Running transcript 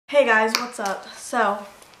Hey guys, what's up? So,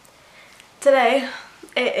 today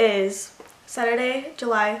it is Saturday,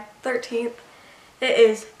 July 13th. It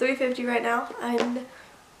is 3:50 right now, and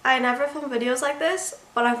I never film videos like this,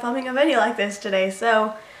 but I'm filming a video like this today,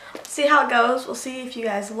 so see how it goes. We'll see if you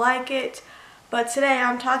guys like it. But today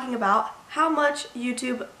I'm talking about how much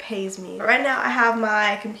YouTube pays me. Right now I have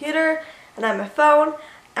my computer and I have my phone,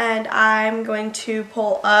 and I'm going to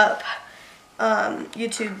pull up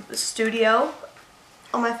YouTube Studio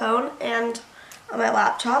on my phone and on my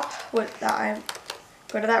laptop. I'm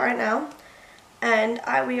going to that right now, and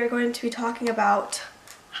we are going to be talking about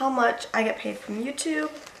how much I get paid from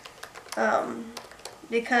YouTube,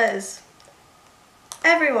 because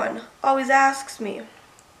everyone always asks me,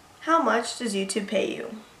 how much does YouTube pay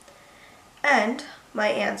you? And my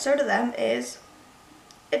answer to them is,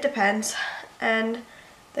 it depends. And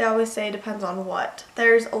they always say it depends on what.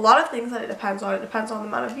 There's a lot of things that it depends on. It depends on the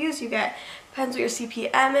amount of views you get, depends what your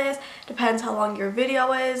CPM is, depends how long your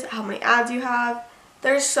video is, how many ads you have.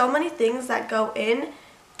 There's so many things that go in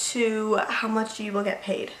to how much you will get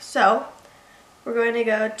paid. So we're going to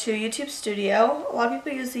go to YouTube Studio. A lot of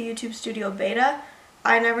people use the YouTube Studio Beta.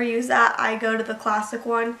 I never use that. I go to the classic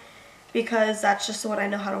one because that's just the one I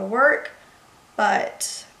know how to work.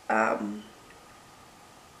 But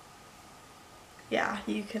yeah,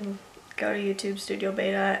 you can go to YouTube Studio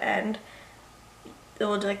Beta and it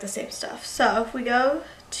will do like the same stuff. So if we go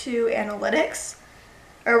to analytics,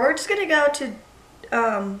 or we're just gonna go to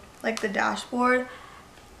like the dashboard.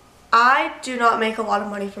 I do not make a lot of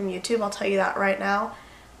money from YouTube, I'll tell you that right now.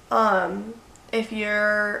 I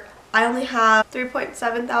only have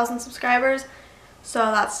 3.7 thousand subscribers,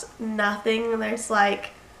 so that's nothing. There's like,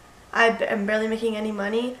 I'm barely making any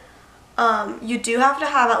money. You do have to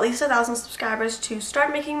have at least 1,000 subscribers to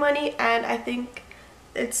start making money, and I think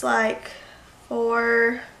it's like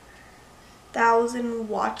 4,000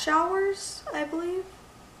 watch hours, I believe,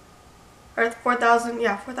 or 4,000,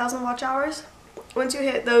 yeah, 4,000 watch hours. Once you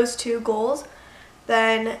hit those two goals,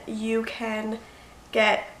 then you can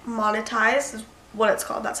get monetized, is what it's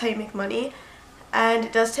called. That's how you make money, and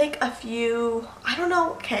it does take a few, I don't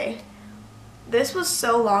know, okay, this was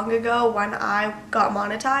so long ago when I got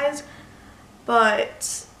monetized,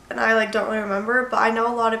 and I don't really remember, but I know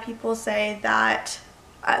a lot of people say that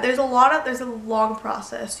there's a long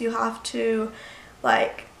process. You have to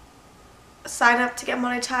sign up to get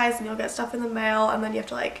monetized, and you'll get stuff in the mail, and then you have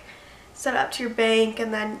to set it up to your bank,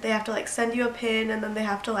 and then they have to send you a pin, and then they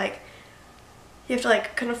have to you have to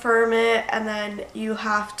confirm it, and then you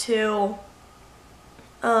have to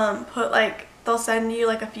put they'll send you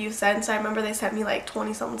a few cents. I remember they sent me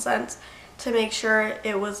 20 something cents to make sure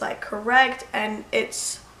it was correct, and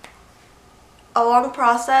it's a long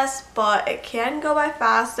process, but it can go by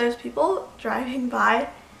fast. There's people driving by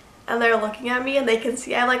and they're looking at me and they can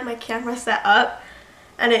see I have my camera set up,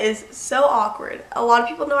 and it is so awkward. A lot of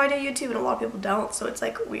people know I do YouTube and a lot of people don't, so it's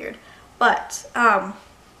weird. But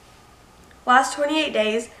last 28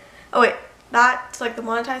 days, oh wait, that's the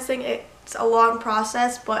monetized thing. It's a long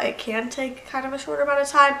process, but it can take kind of a shorter amount of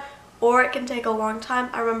time, or it can take a long time.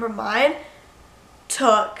 I remember mine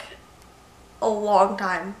took a long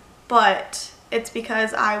time, but it's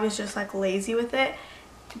because I was just lazy with it.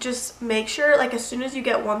 Just make sure as soon as you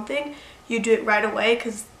get one thing, you do it right away,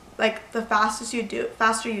 because the faster you do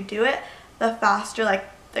it, the faster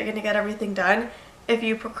they're gonna get everything done. If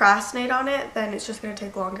you procrastinate on it, then it's just gonna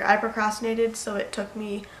take longer. I procrastinated, so it took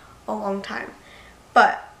me a long time.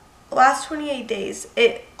 But last 28 days,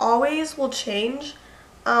 it always will change.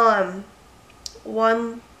 One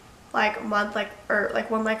month,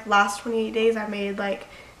 last 28 days I made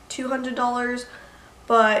 $200,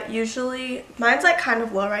 but usually mine's kind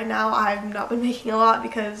of low right now. I've not been making a lot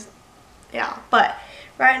because, yeah, but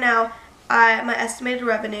right now my estimated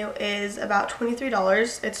revenue is about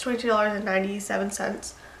 $23. It's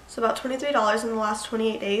 $22.97, so about $23 in the last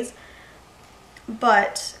 28 days.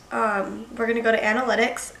 But we're gonna go to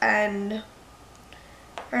analytics,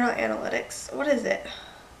 or not analytics, what is it?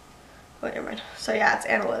 Oh, never mind. So yeah, it's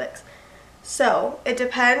analytics. So it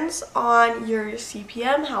depends on your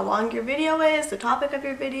CPM, how long your video is, the topic of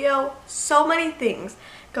your video, so many things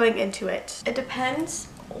going into it. It depends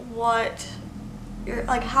what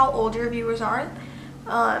how old your viewers are.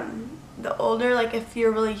 The older, if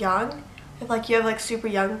you're really young, if you have super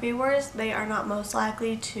young viewers, they are not most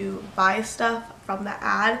likely to buy stuff from the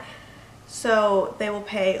ad, so they will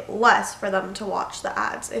pay less for them to watch the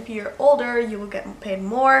ads. If you're older, you will get paid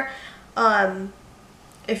more.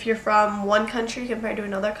 If you're from one country compared to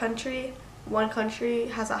another country, one country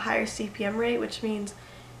has a higher CPM rate, which means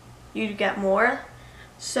you get more.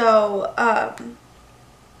 So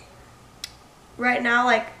right now,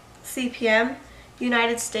 CPM,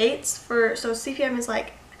 United States. So CPM is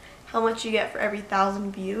like how much you get for every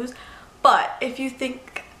 1,000 views. But if you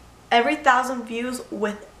think every 1,000 views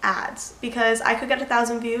with ads, because I could get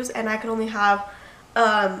 1,000 views and I could only have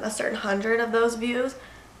a certain 100 of those views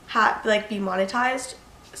be monetized.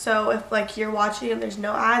 So if like you're watching and there's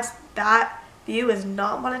no ads, that view is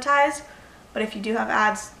not monetized. But if you do have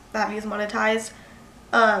ads, that view is monetized.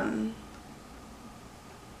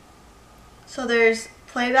 So there's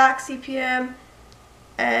playback CPM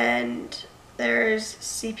and there's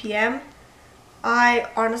CPM.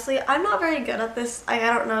 I'm not very good at this. I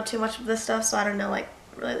don't know too much of this stuff, so I don't know like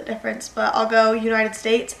really the difference. But I'll go United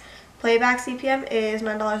States. Playback CPM is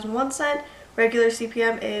 $9.01. Regular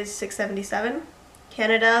CPM is $6.77.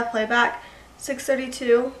 Canada playback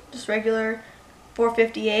 $6.32. Just regular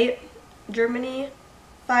 $4.58. Germany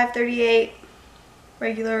 $5.38.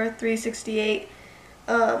 Regular $3.68.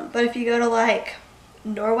 But if you go to like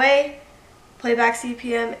Norway, playback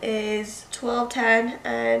CPM is $12.10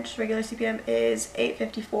 and just regular CPM is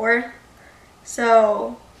 $8.54.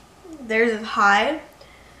 So theirs is high.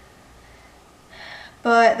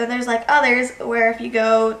 But then there's like others where if you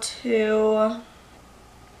go to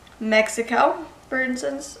Mexico, for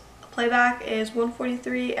instance, playback is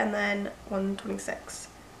 $1.43 and then $1.26.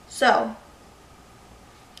 So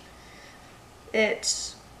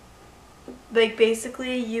it's like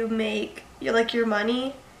basically you make your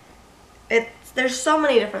money. There's so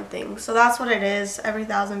many different things. So that's what it is, every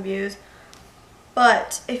 1,000 views.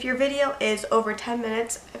 But if your video is over 10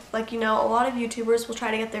 minutes, a lot of YouTubers will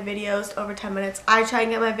try to get their videos over 10 minutes. I try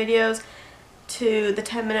and get my videos to the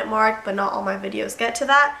 10-minute mark, but not all my videos get to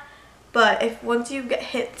that. But once you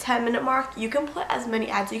hit the 10-minute mark, you can put as many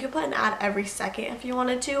ads. You can put an ad every second if you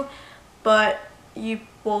wanted to, but you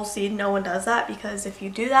will see no one does that, because if you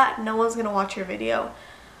do that, no one's gonna watch your video.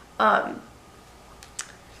 But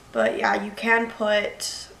yeah, you can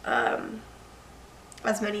put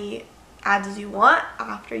as many ads as you want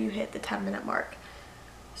after you hit the 10-minute mark.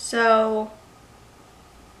 So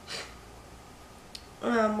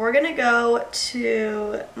we're gonna go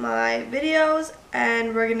to my videos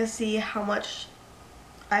and we're gonna see how much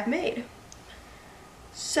I've made.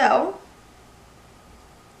 So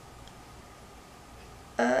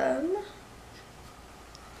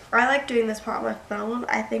I like doing this part on my phone.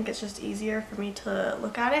 I think it's just easier for me to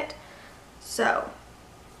look at it. So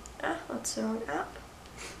let's do an app.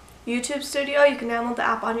 YouTube Studio, you can download the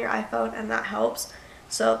app on your iPhone and that helps.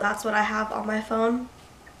 So that's what I have on my phone.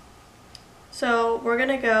 So we're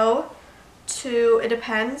gonna go to, it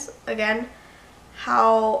depends, again,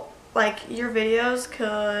 how your videos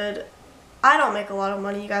could, I don't make a lot of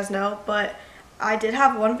money, you guys know, but I did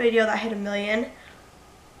have one video that hit 1 million,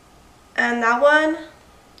 and that one,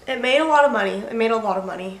 it made a lot of money. It made a lot of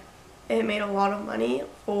money. It made a lot of money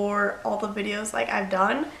for all the videos I've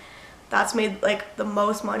done. That's made the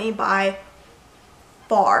most money by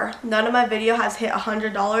far. None of my video has hit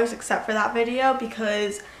 $100 except for that video,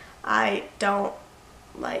 because I don't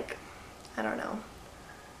I don't know.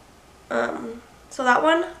 So that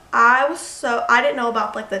one, I didn't know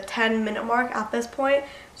about the 10-minute mark at this point.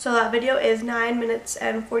 So that video is 9 minutes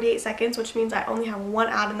and 48 seconds, which means I only have one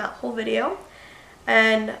ad in that whole video.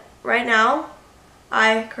 And right now,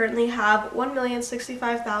 I currently have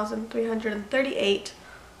 1,065,338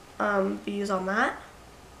 views on that.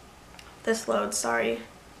 This loads, sorry.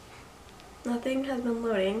 Nothing has been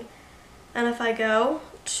loading. And if I go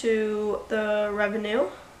to the revenue,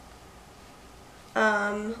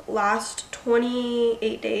 last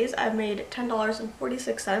 28 days I've made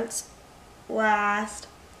 $10.46. Last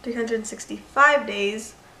 365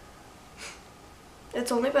 days,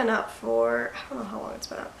 it's only been up for, I don't know how long it's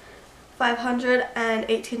been up,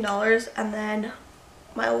 $518, and then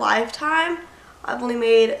my lifetime, I've only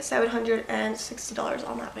made $760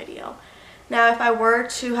 on that video. Now if I were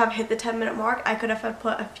to have hit the 10-minute mark, I could have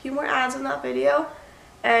put a few more ads in that video,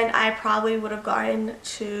 and I probably would have gotten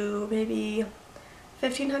to maybe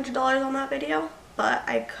 $1,500 on that video, but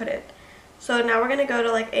I couldn't. So now we're gonna go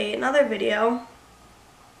to another video.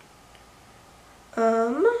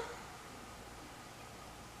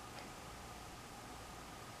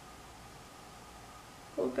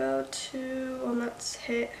 We'll go to one that's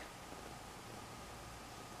hit.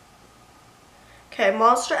 Okay,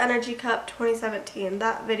 Monster Energy Cup 2017.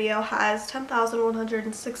 That video has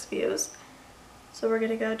 10,106 views. So we're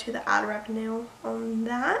gonna go to the ad revenue on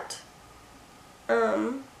that.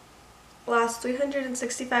 Last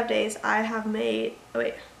 365 days I have made,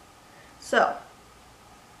 so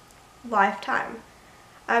lifetime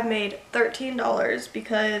I've made $13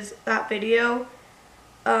 because that video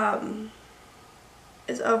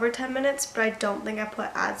is over 10 minutes, but I don't think I put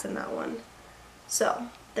ads in that one. So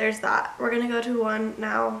there's that. We're gonna go to one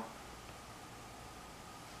now.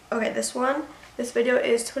 Okay, this video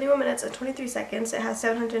is 21 minutes and 23 seconds. It has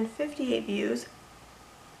 758 views.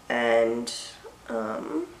 And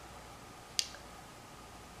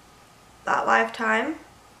that lifetime,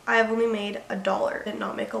 I have only made $1. Did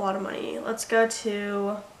not make a lot of money. Let's go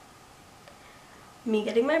to me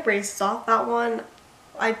getting my braces off. That one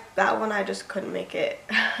I just couldn't make it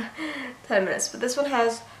 10 minutes. But this one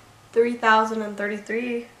has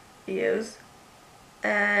 3,033 views,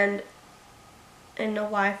 and in a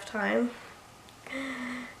lifetime,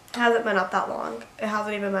 it hasn't been up that long. It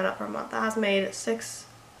hasn't even been up for a month. That has made it's been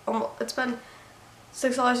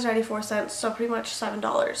 $6.94, so pretty much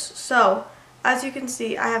 $7. So as you can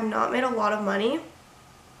see, I have not made a lot of money,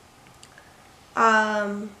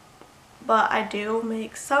 but I do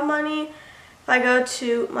make some money. If I go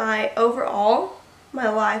to my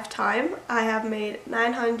lifetime, I have made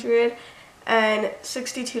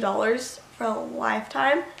 $962 for a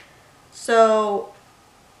lifetime. So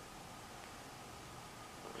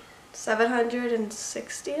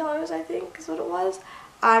 $760, I think, is what it was.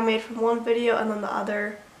 I made from one video, and then the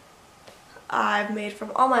other I've made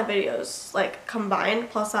from all my videos, like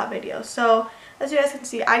combined, plus that video. So as you guys can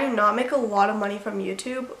see, I do not make a lot of money from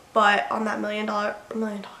YouTube, but on that million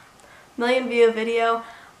view video,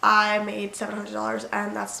 I made $700,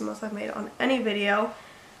 and that's the most I've made on any video.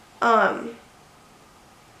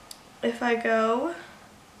 If I go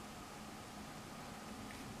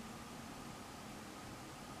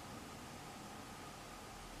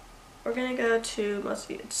we're gonna go to most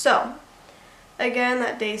viewed. So again,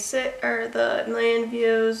 that day the million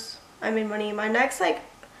views, I made money. My next my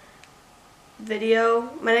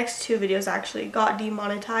next two videos actually got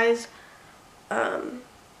demonetized.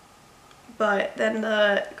 But then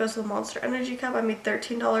it goes to the Monster Energy Cup. I made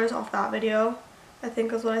 $13 off that video, I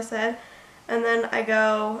think is what I said. And then I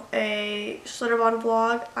go a Schlitterbahn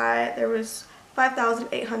vlog. There was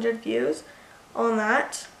 5,800 views on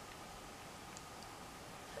that.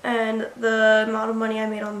 And the amount of money I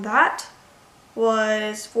made on that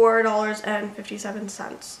was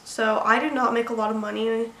 $4.57. So I did not make a lot of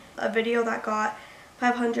money. A video that got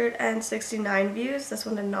 569 views, this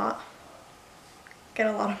one did not get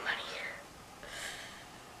a lot of money.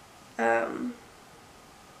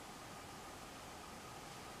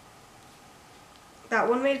 That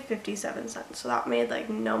one made 57 cents, so that made like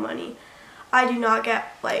no money. I do not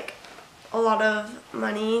get like a lot of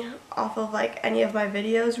money off of like any of my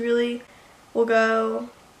videos really. We'll go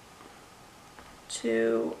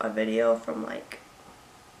to a video from like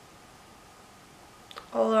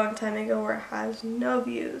a long time ago where it has no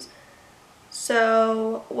views.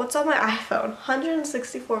 So what's on my iPhone?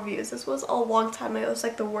 164 views. This was a long time ago. It's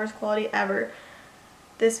like the worst quality ever.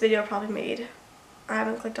 This video probably made, I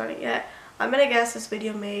haven't clicked on it yet. I'm gonna guess this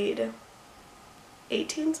video made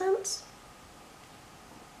 18 cents?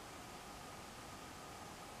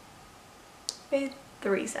 Made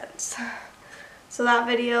 3 cents. So that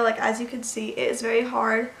video, like as you can see, it is very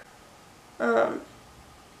hard. Here's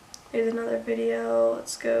another video.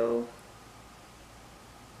 Let's go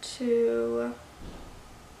to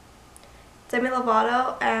Demi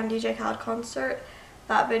Lovato and DJ Khaled concert.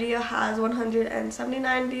 That video has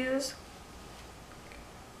 179 views.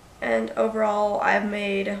 And overall, I've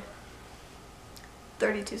made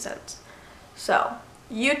 32 cents. So,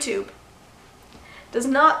 YouTube does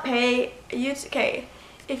not pay okay,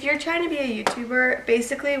 if you're trying to be a YouTuber,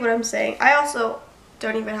 basically what I'm saying, I also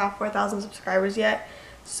don't even have 4,000 subscribers yet,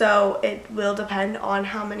 so it will depend on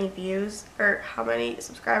how many views or how many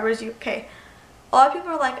subscribers okay, a lot of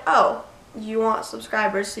people are like, oh, you want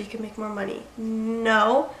subscribers so you can make more money.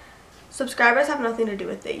 No, subscribers have nothing to do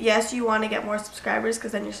with it. Yes, you want to get more subscribers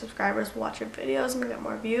because then your subscribers will watch your videos and get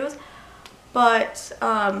more views, but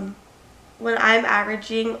when I'm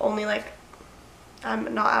averaging only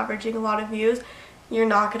I'm not averaging a lot of views, you're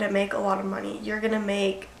not going to make a lot of money. You're going to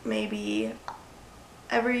make maybe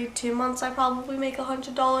every 2 months I probably make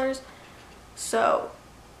 $100. So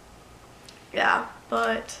yeah,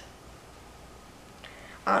 but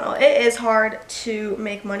I don't know. It is hard to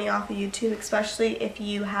make money off of YouTube, especially if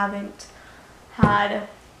you haven't had,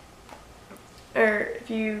 or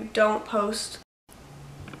if you don't post.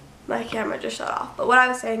 My camera just shut off. But what I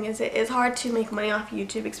was saying is it is hard to make money off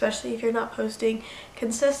YouTube, especially if you're not posting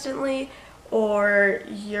consistently or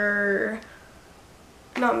you're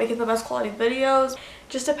not making the best quality videos.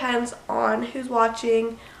 Just depends on who's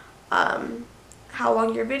watching, how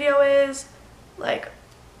long your video is, like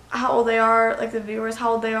how old they are, like the viewers,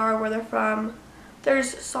 how old they are, where they're from.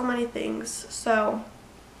 There's so many things. So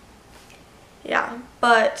yeah,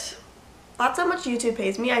 but that's how much YouTube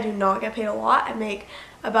pays me. I do not get paid a lot. I make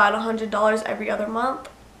about $100 every other month,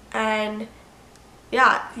 and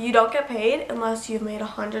yeah, you don't get paid unless you've made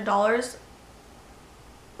 $100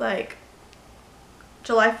 like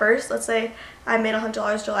July 1st. Let's say I made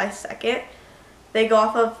 $100 July 2nd. They go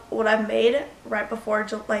off of what I've made right before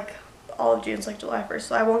like all of June's like July 1st,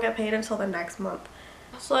 so I won't get paid until the next month.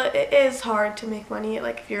 So it is hard to make money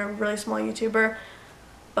like if you're a really small YouTuber,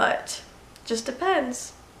 but just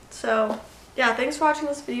depends. So yeah, thanks for watching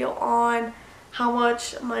this video on how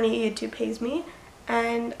much money YouTube pays me.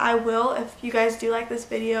 And I will, if you guys do like this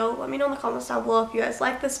video, let me know in the comments down below if you guys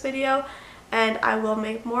like this video, and I will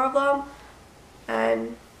make more of them.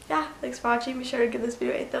 And yeah, thanks for watching. Be sure to give this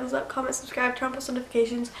video a thumbs up, comment, subscribe, turn on post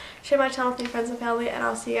notifications, share my channel with your friends and family, and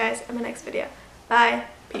I'll see you guys in the next video. Bye.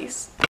 Peace.